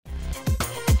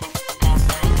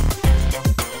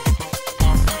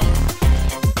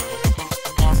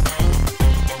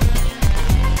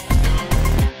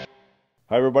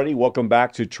everybody. Welcome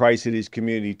back to Tri-Cities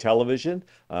Community Television.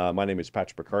 My name is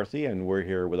Patrick McCarthy, and we're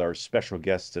here with our special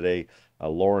guest today,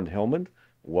 Lauren Hillman.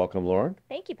 Welcome, Lauren.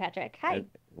 Thank you, Patrick. Hi.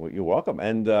 Well, you're welcome.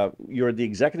 And you're the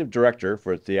executive director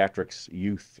for Theatrix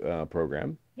Youth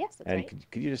Program. Yes, that's And right.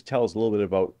 could you just tell us a little bit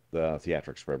about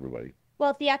Theatrix for everybody?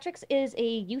 Well, Theatrix is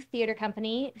a youth theater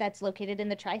company that's located in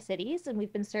the Tri-Cities, and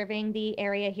we've been serving the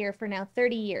area here for now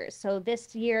 30 years. So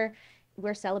this year,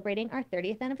 we're celebrating our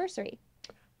 30th anniversary.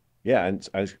 Yeah, and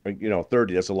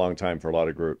 30, that's a long time for a lot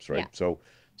of groups, right? Yeah.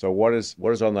 So what is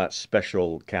on that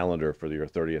special calendar for your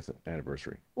 30th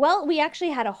anniversary? Well, we actually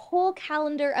had a whole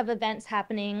calendar of events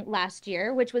happening last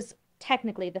year, which was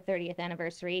technically the 30th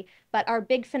anniversary, but our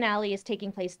big finale is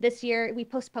taking place this year. We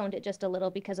postponed it just a little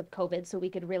because of COVID, so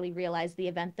we could really realize the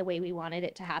event the way we wanted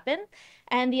it to happen.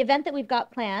 And the event that we've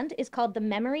got planned is called the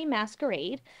Memory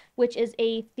Masquerade, which is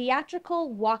a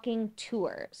theatrical walking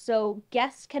tour. So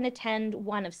guests can attend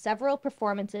one of several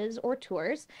performances or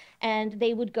tours, and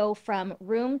they would go from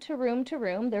room to room to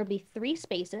room. There'll be 3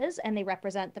 spaces, and they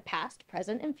represent the past,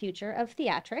 present, and future of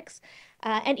Theatrix.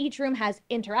 And each room has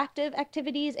interactive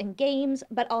activities and games,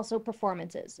 but also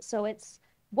performances. So it's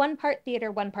one part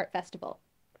theater, one part festival.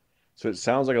 So it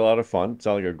sounds like a lot of fun. It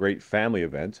sounds like a great family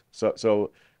event.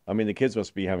 So I mean, the kids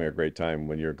must be having a great time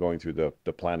when you're going through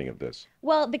the planning of this.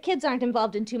 Well, the kids aren't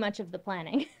involved in too much of the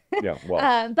planning. Yeah,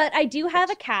 well, But I do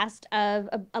have a cast of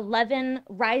 11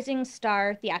 rising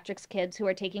star Theatrix kids who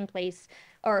are taking place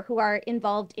or who are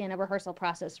involved in a rehearsal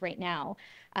process right now,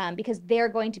 because they're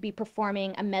going to be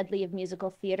performing a medley of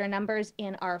musical theater numbers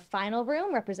in our final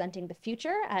room representing the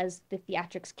future, as the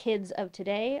Theatrix kids of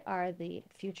today are the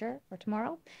future for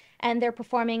tomorrow. And they're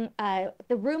performing,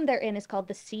 the room they're in is called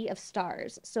the Sea of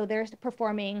Stars. So they're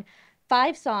performing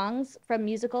 5 songs from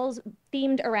musicals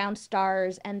themed around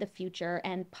stars and the future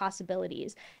and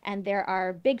possibilities. And there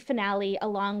are big finale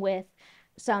along with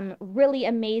some really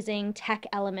amazing tech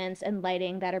elements and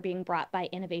lighting that are being brought by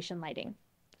Innovation Lighting.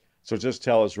 so just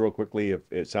tell us real quickly, if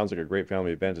it sounds like a great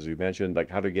family event, as we mentioned, like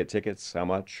how to get tickets, how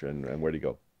much, and where to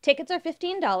go. Tickets are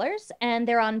 $15 and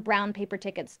they're on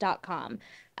brownpapertickets.com.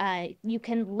 You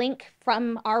can link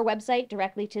from our website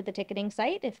directly to the ticketing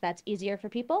site if that's easier for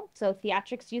people. So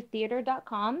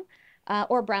theatrixyouththeater.com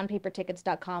or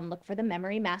brownpapertickets.com. Look for the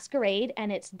Memory Masquerade,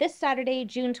 and it's this Saturday,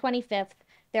 June 25th.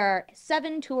 There are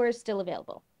 7 tours still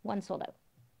available. 1 sold out.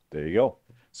 There you go.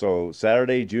 So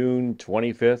Saturday, June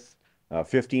 25th,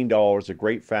 $15, a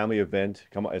great family event.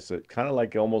 Come on, it's kind of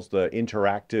like almost an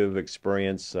interactive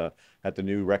experience at the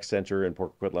new rec center in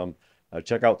Port Coquitlam.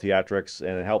 Check out Theatrix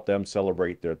and help them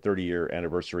celebrate their 30-year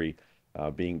anniversary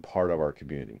being part of our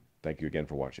community. Thank you again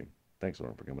for watching. Thanks,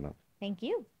 Lauren, for coming on. Thank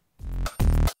you.